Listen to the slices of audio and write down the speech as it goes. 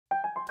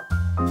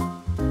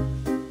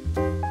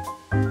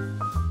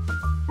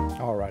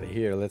Alrighty,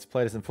 here, let's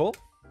play this in full.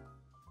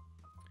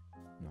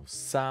 No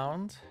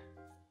sound.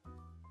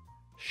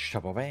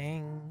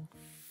 Shababang.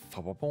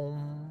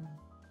 Fababoom.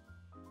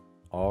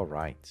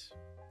 Alright.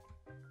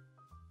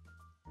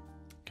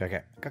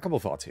 Okay. Got a couple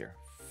of thoughts here.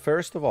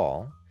 First of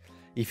all,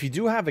 if you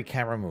do have a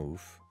camera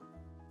move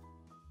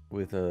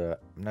with a...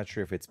 I'm not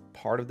sure if it's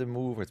part of the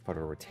move or it's part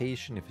of a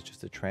rotation, if it's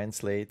just a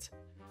translate,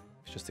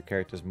 if it's just the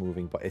characters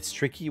moving, but it's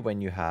tricky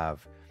when you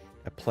have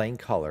a plain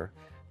color.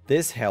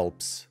 This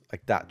helps,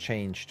 like that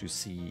change, to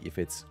see if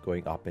it's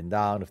going up and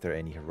down, if there are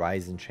any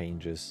horizon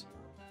changes,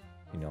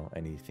 you know,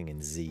 anything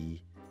in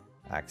Z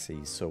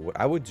axes. So what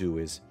I would do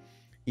is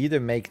either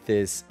make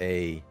this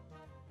a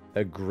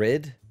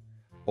grid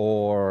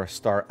or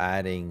start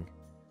adding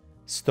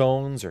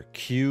stones or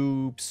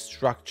cubes,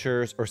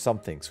 structures or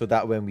something, so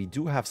that when we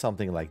do have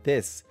something like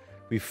this,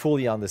 we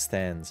fully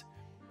understand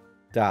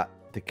that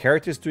the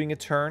character is doing a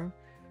turn,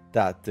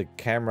 that the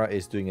camera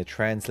is doing a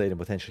translate and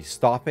potentially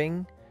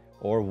stopping,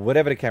 or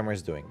whatever the camera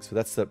is doing. So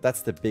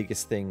that's the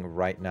biggest thing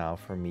right now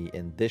for me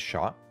in this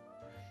shot.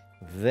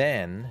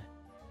 Then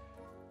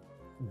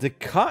the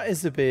cut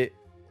is a bit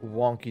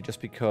wonky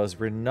just because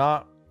we're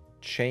not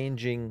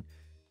changing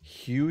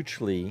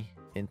hugely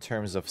in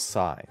terms of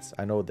size.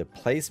 I know the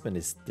placement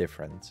is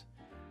different,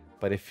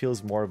 but it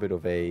feels more a bit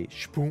of a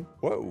spoon.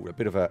 Whoa, a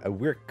bit of a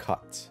weird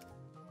cut.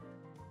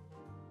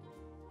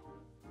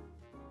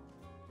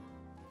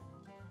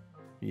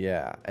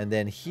 Yeah, and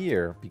then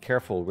here, be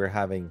careful, we're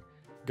having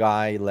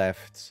guy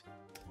left,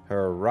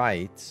 her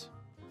right,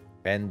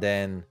 and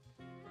then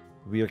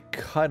we're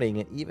cutting,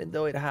 and even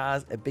though it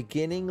has a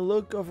beginning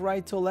look of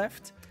right to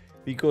left,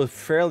 we go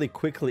fairly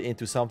quickly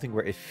into something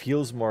where it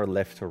feels more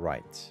left to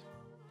right,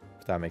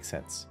 if that makes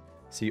sense.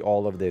 See,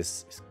 all of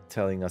this is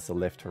telling us the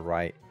left to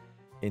right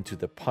into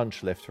the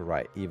punch left to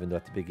right, even though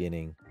at the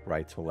beginning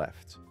right to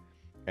left.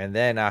 And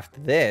then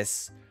after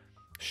this,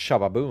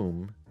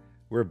 shababoom,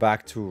 we're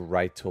back to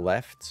right to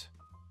left,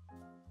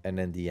 and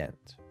then the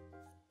end.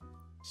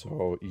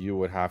 So you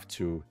would have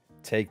to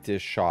take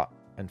this shot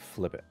and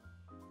flip it.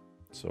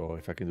 So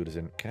if I can do this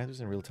can I do this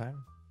in real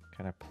time?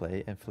 Can I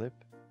play and flip?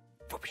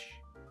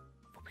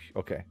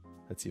 Okay,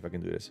 let's see if I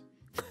can do this.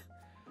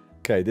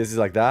 Okay, this is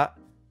like that,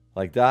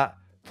 like that.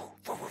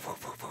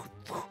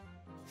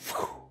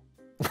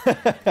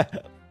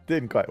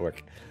 Didn't quite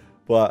work,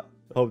 but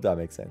hope that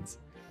makes sense.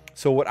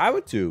 So what I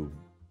would do,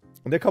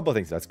 and there are a couple of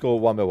things. Let's go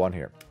one by one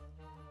here.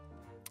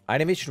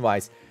 Animation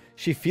wise,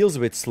 she feels a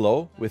bit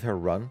slow with her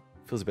run.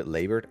 Feels a bit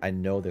labored. I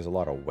know there's a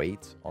lot of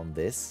weight on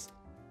this,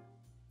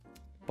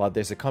 but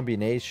there's a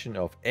combination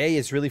of A,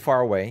 it's really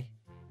far away,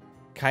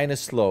 kind of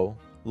slow,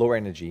 lower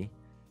energy,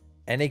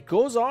 and it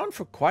goes on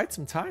for quite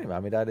some time.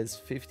 I mean, that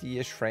is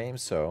 50-ish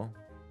frames, so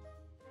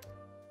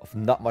of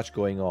not much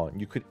going on.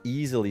 You could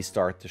easily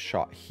start the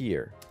shot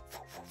here.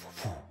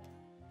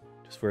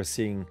 Just we're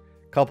seeing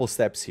a couple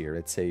steps here.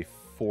 Let's say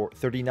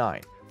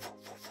 439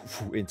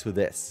 into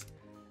this,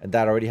 and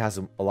that already has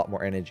a lot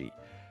more energy.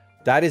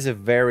 That is a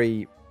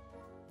very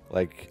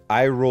like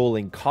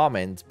eye-rolling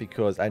comment,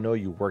 because I know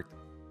you worked,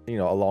 you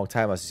know, a long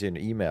time, as you see in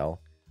the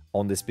email,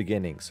 on this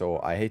beginning. So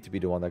I hate to be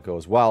the one that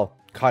goes, well,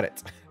 cut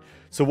it.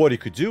 So what you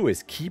could do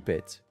is keep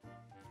it,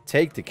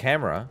 take the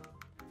camera.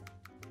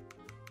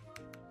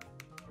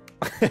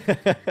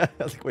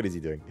 Like, what is he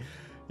doing?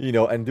 You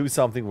know, and do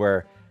something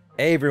where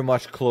A, we're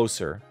much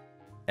closer.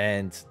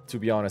 And to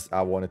be honest,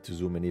 I wanted to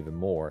zoom in even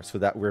more so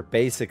that we're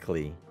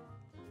basically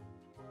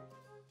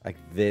like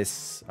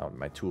this. Oh,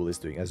 my tool is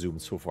doing, I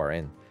zoomed so far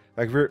in.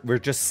 Like we're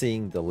just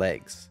seeing the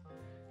legs.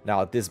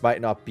 Now, this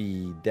might not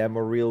be demo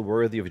reel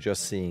worthy of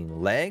just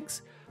seeing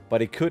legs, but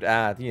it could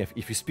add, you know,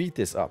 if you speed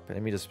this up, and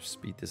let me just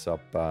speed this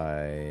up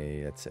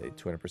by, let's say,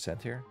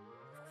 200% here.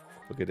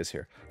 Look at this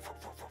here.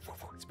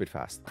 It's a bit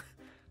fast.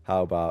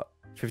 How about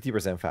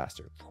 50%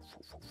 faster?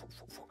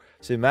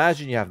 So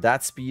imagine you have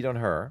that speed on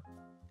her,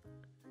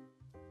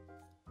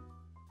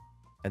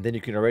 and then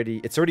you can already,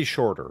 it's already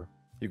shorter.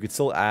 You could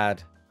still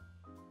add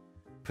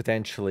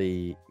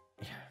potentially,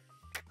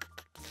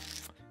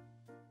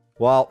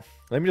 well,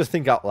 let me just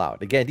think out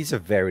loud. Again, these are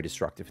very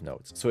destructive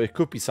notes. So it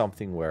could be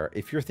something where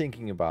if you're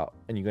thinking about,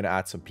 and you're going to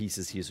add some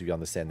pieces here so you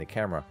understand the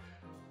camera,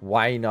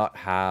 why not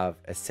have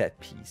a set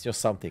piece? You know,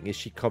 something. Is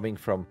she coming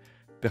from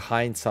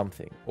behind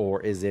something?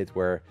 Or is it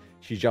where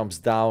she jumps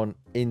down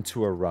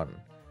into a run?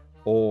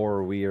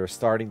 Or we are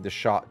starting the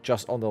shot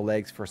just on the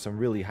legs for some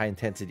really high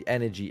intensity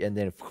energy, and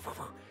then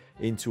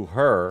into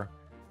her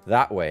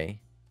that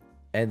way,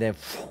 and then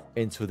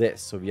into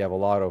this. So we have a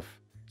lot of,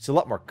 it's a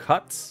lot more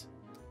cuts.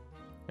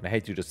 And I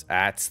hate to just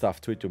add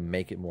stuff to it to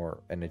make it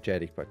more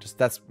energetic, but just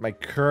that's my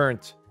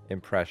current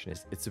impression.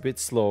 Is it's a bit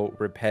slow,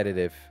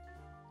 repetitive.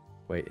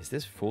 Wait, is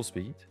this full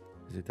speed?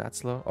 Is it that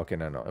slow? Okay,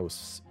 no, it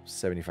was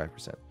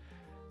 75%.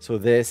 So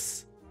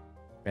this,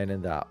 and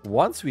then that.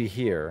 Once we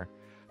hear,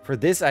 for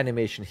this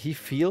animation, he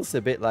feels a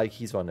bit like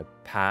he's on a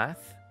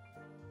path,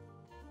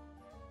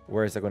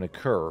 whereas they're going to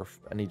curve,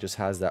 and he just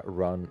has that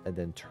run and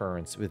then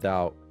turns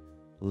without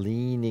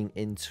leaning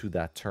into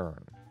that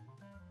turn.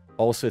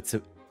 Also, it's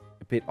a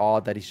bit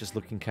odd that he's just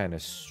looking kind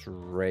of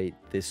straight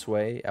this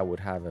way. I would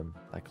have him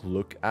like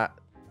look at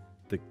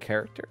the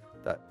character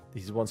that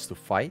he wants to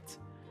fight.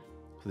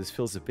 So this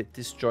feels a bit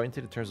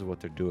disjointed in terms of what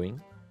they're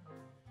doing.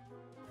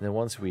 And then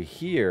once we're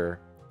here,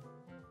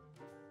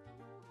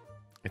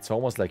 it's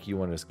almost like you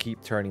want to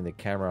keep turning the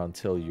camera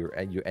until you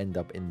end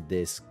up in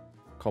this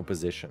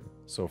composition.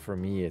 So for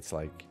me, it's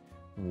like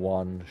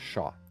one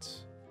shot,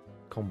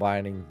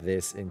 combining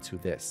this into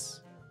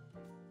this.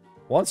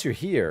 Once you're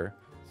here,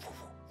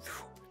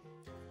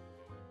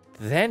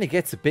 then it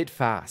gets a bit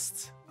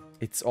fast.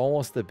 It's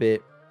almost a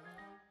bit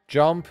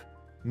jump,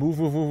 move,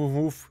 move, move, move,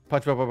 move,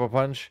 punch, punch, punch,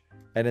 punch,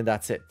 and then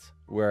that's it.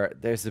 Where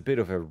there's a bit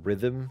of a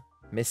rhythm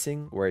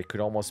missing, where it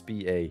could almost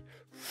be a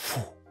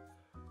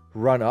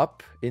run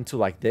up into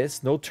like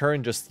this. No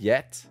turn just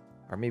yet,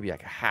 or maybe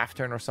like a half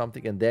turn or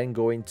something, and then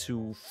go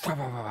into,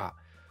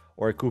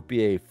 or it could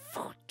be a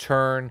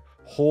turn,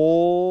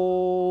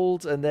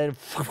 hold, and then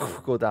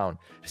go down.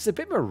 Just a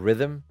bit more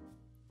rhythm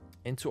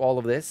into all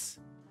of this.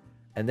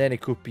 And then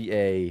it could be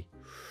a,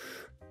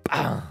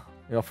 you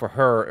know, for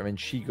her, I mean,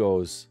 she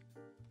goes,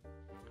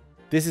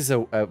 this is a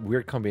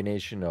weird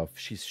combination of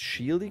she's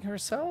shielding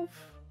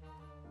herself,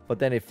 but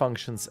then it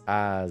functions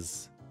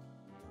as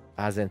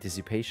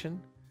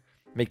anticipation.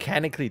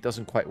 Mechanically, it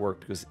doesn't quite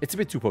work because it's a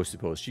bit too pose to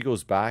pose. She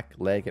goes back,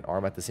 leg and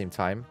arm at the same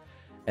time,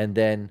 and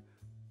then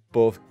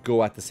both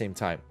go at the same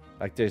time.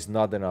 Like there's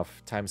not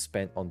enough time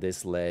spent on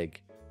this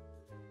leg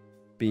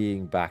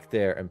being back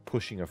there and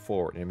pushing her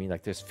forward. I mean,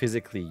 like there's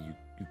physically,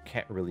 you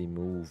can't really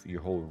move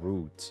your whole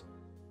route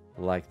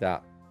like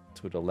that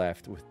to the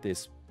left with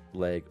this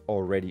leg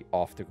already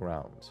off the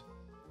ground.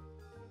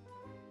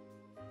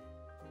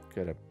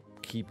 Gotta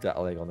keep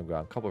that leg on the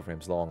ground a couple of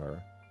frames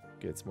longer.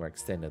 Gets more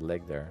extended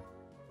leg there.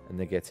 And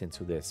then gets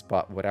into this.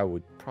 But what I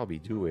would probably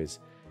do is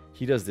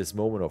he does this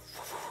moment of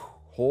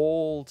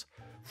hold,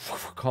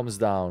 comes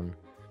down,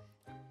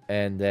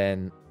 and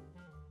then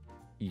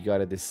you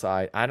gotta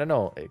decide. I don't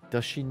know.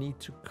 Does she need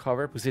to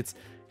cover? Because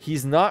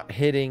he's not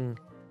hitting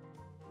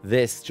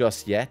this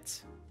just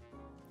yet.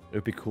 It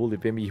would be cool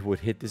if maybe he would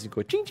hit this and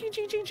go ching ching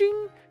ching ching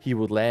ching. He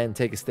would land,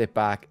 take a step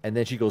back, and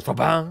then she goes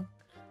bang.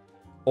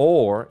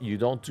 Or you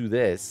don't do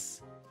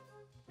this,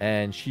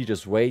 and she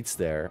just waits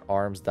there,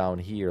 arms down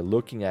here,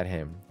 looking at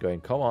him,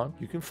 going, "Come on,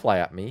 you can fly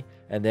at me,"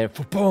 and then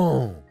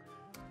boom,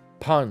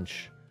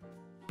 punch.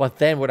 But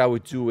then what I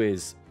would do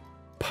is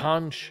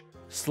punch,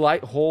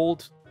 slight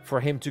hold for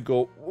him to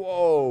go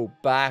whoa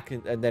back,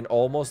 and then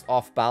almost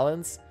off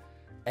balance.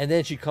 And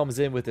then she comes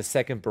in with a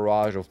second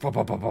barrage of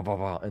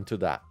into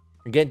that.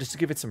 Again, just to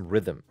give it some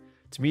rhythm.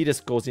 To me, this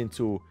goes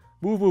into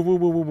move, move, move,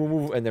 move, move, move,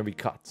 move, and then we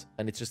cut.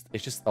 And it's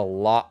just a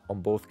lot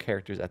on both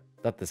characters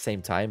at the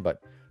same time,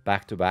 but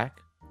back to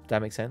back. If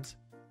that makes sense?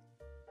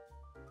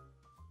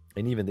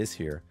 And even this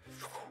here.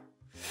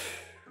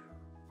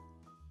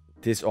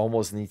 This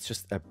almost needs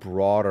just a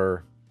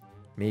broader,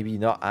 maybe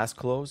not as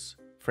close,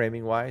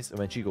 framing-wise. And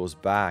when she goes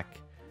back,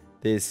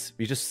 this,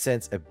 you just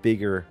sense a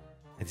bigger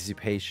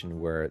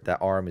anticipation where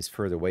that arm is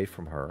further away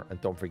from her.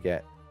 And don't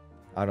forget,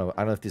 I don't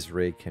know if this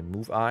rig can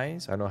move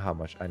eyes. I don't know how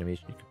much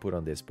animation you can put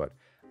on this, but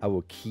I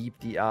will keep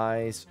the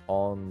eyes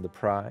on the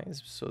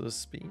prize, so to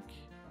speak.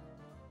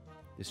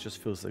 This just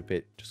feels like a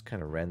bit just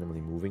kind of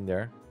randomly moving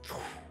there.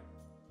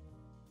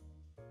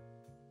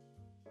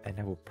 And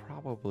I will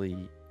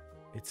probably,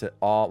 it's a,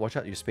 watch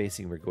out your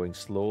spacing. We're going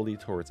slowly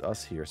towards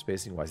us here,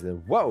 spacing wise. And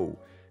then, whoa,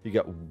 you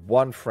got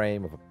one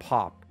frame of a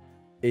pop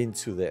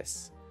into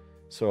this.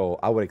 So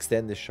I would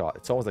extend this shot.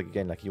 It's almost like,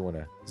 again, like you want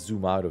to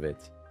zoom out of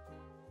it.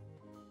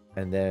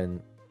 And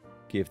then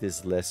give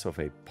this less of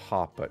a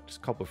pop, but just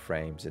a couple of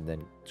frames, and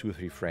then 2 or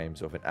 3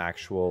 frames of an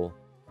actual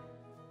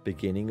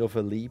beginning of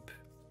a leap.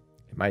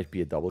 It might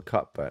be a double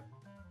cut, but,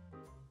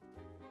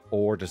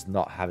 or just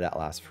not have that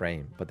last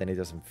frame, but then it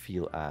doesn't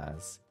feel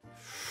as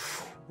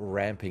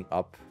ramping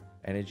up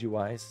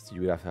energy-wise. So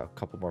you would have a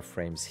couple more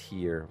frames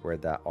here where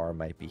that arm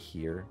might be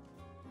here,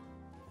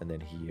 and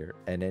then here,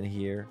 and then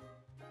here,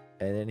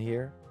 and then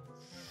here,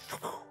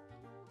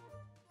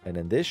 and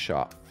then this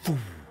shot.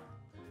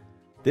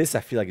 This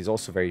I feel like is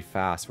also very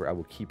fast, where I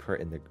will keep her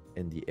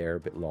in the air a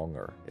bit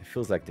longer. It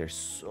feels like there's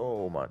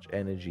so much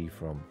energy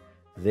from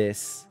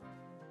this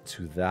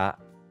to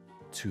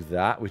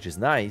that, which is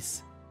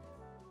nice.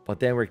 But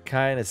then we're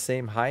kind of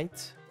same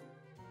height.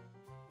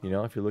 You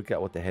know, if you look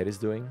at what the head is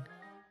doing,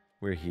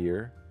 we're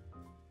here.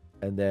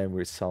 And then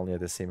we're suddenly at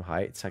the same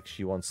height. It's like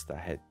she wants the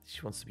head,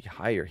 she wants to be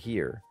higher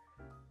here.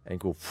 And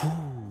go,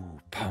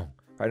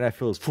 right now it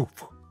feels,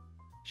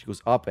 she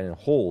goes up and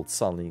holds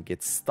suddenly and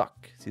gets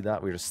stuck. See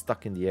that? We're just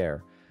stuck in the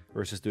air.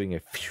 Versus doing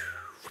a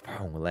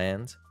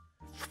land.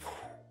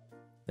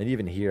 And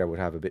even here I would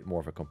have a bit more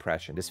of a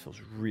compression. This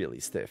feels really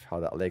stiff. How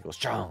that leg goes.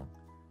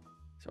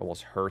 It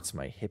almost hurts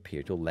my hip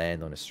here to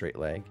land on a straight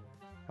leg.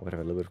 I would have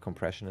a little bit of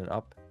compression and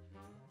up.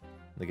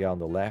 The guy on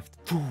the left.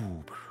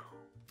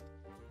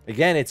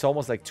 Again, it's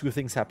almost like 2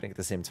 things happening at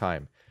the same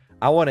time.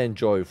 I want to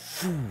enjoy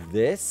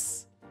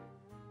this.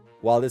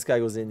 While this guy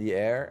goes in the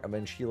air, and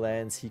when she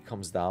lands, he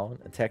comes down.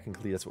 And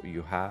technically, that's what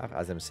you have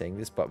as I'm saying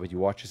this. But when you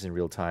watch this in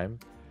real time,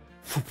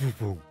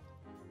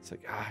 It's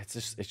like, it's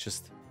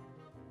just,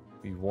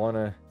 we want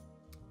to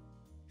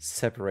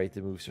separate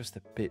the moves just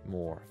a bit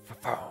more.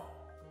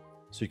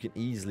 So you can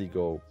easily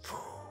go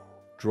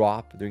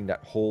drop during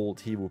that hold.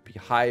 He would be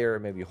higher,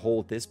 maybe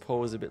hold this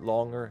pose a bit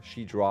longer.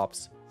 She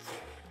drops,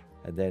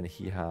 and then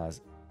he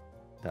has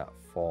that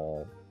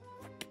fall.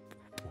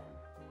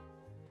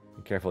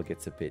 Be careful, it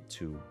gets a bit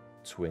too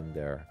twin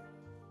there,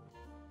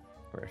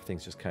 where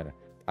things just kind of,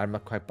 I'm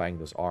not quite buying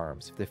those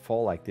arms. If they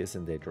fall like this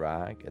and they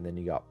drag, and then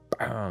you got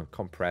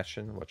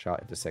compression, watch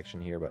out intersection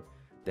here, but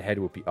the head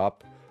would be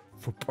up,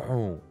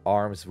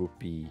 arms would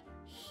be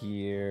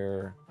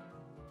here,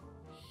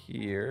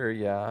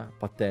 yeah,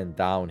 but then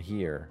down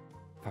here,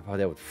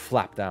 they would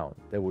flap down.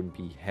 They wouldn't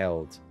be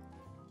held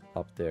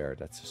up there.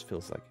 That just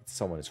feels like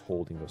someone is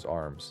holding those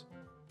arms.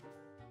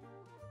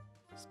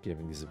 It's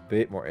giving these a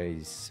bit more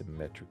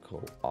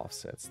asymmetrical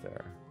offsets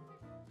there.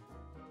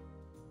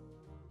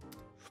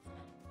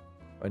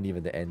 And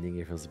even the ending,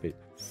 it feels a bit,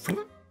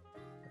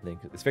 I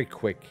think it's very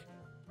quick,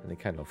 and it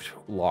kind of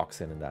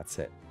locks in, and that's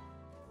it.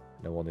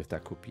 And I wonder if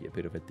that could be a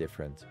bit of a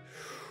different,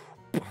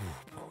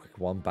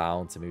 one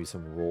bounce and maybe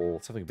some roll,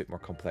 something a bit more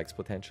complex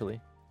potentially.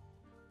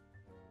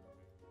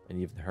 And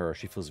even her,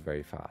 she feels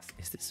very fast.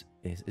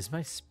 Is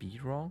my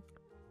speed wrong?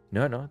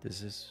 No,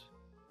 this is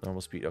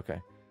normal speed. Okay.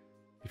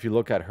 If you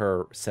look at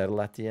her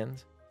settle at the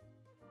end,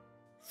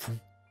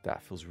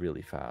 that feels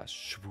really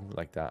fast,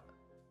 like that.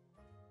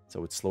 So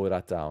I would slow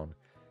that down.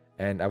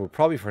 And I would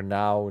probably, for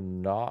now,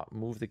 not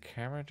move the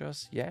camera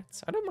just yet.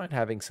 I don't mind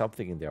having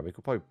something in there. We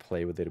could probably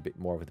play with it a bit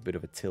more, with a bit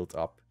of a tilt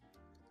up,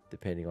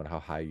 depending on how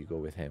high you go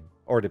with him,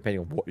 or depending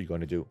on what you're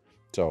going to do.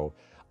 So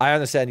I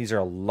understand these are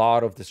a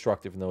lot of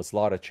destructive notes, a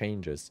lot of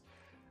changes.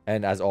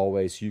 And as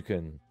always, you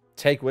can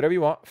take whatever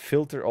you want,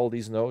 filter all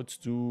these notes,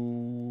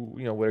 do,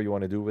 you know, whatever you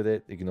want to do with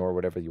it, ignore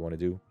whatever you want to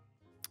do.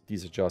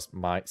 These are just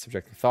my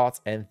subjective thoughts,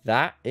 and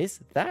that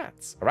is that.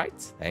 All right,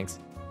 thanks.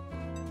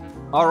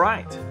 All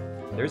right.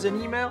 There's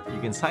an email. You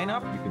can sign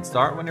up. You can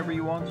start whenever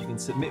you want. You can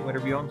submit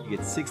whenever you want. You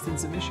get 16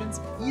 submissions.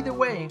 Either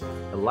way,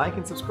 a like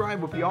and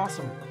subscribe would be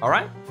awesome. All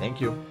right.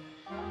 Thank you.